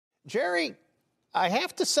Jerry, I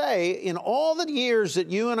have to say, in all the years that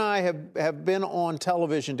you and I have been on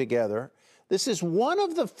television together, this is one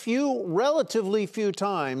of the relatively few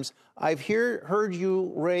times I've heard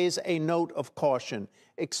you raise a note of caution.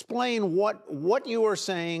 Explain what you are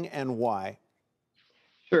saying and why.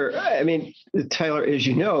 Sure. I mean, Tyler, as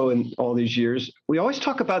you know, in all these years, we always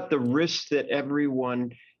talk about the risks that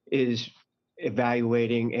everyone is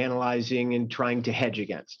evaluating, analyzing, and trying to hedge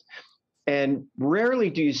against. And rarely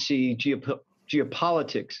do you see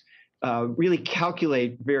geopolitics really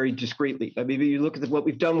calculate very discreetly. I mean, you look at what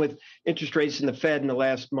we've done with interest rates in the Fed in the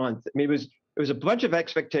last month. I mean, it was a bunch of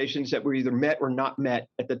expectations that were either met or not met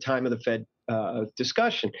at the time of the Fed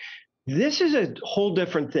discussion. This is a whole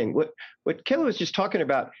different thing. What Kelly was just talking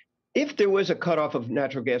about, if there was a cutoff of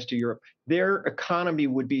natural gas to Europe, their economy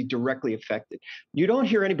would be directly affected. You don't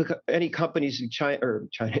hear any companies in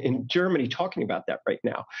in Germany talking about that right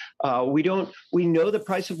now. We know the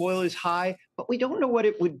price of oil is high, but we don't know what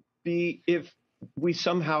it would be if we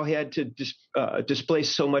somehow had to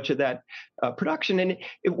displace so much of that production. And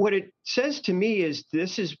what it says to me is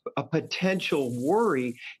this is a potential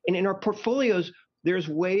worry. And in our portfolios, there's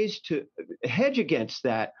ways to hedge against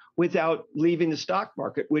that without leaving the stock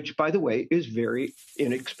market, which, by the way, is very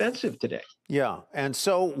inexpensive today. Yeah. And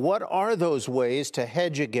so what are those ways to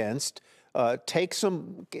hedge against,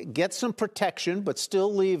 get some protection, but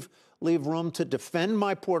still leave room to defend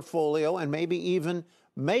my portfolio and maybe even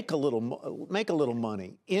make a little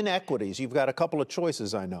money in equities? You've got a couple of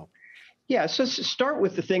choices, I know. Yeah. So start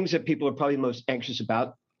with the things that people are probably most anxious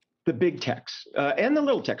about. The big techs and the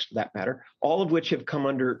little techs, for that matter, all of which have come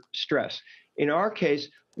under stress. In our case,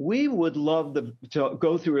 we would love to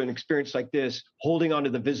go through an experience like this, holding on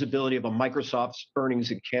to the visibility of a Microsoft's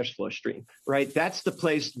earnings and cash flow stream, right? That's the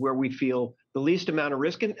place where we feel the least amount of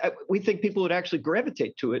risk. And we think people would actually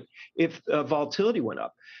gravitate to it if volatility went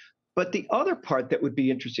up. But the other part that would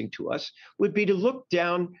be interesting to us would be to look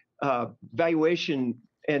down valuation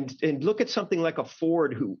and look at something like a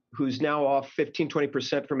Ford who's now off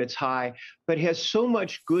 15-20% from its high, but has so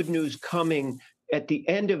much good news coming at the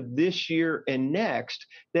end of this year and next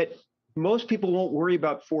that most people won't worry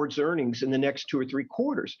about Ford's earnings in the next 2 or 3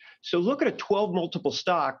 quarters. So look at a 12 multiple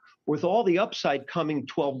stock with all the upside coming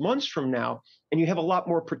 12 months from now, and you have a lot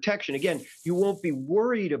more protection. Again, you won't be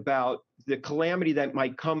worried about the calamity that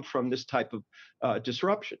might come from this type of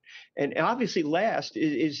disruption. And obviously last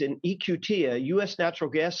is an EQT, a U.S. natural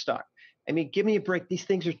gas stock. I mean, give me a break. These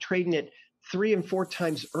things are trading at 3 and 4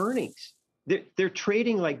 times earnings. They're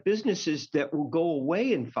trading like businesses that will go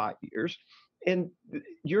away in 5 years. And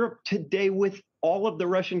Europe today, with all of the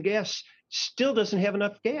Russian gas, still doesn't have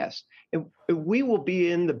enough gas. And we will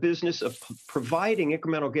be in the business of providing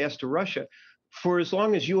incremental gas to Russia for as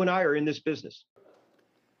long as you and I are in this business.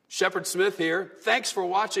 Shepard Smith here. Thanks for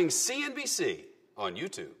watching CNBC on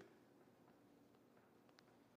YouTube.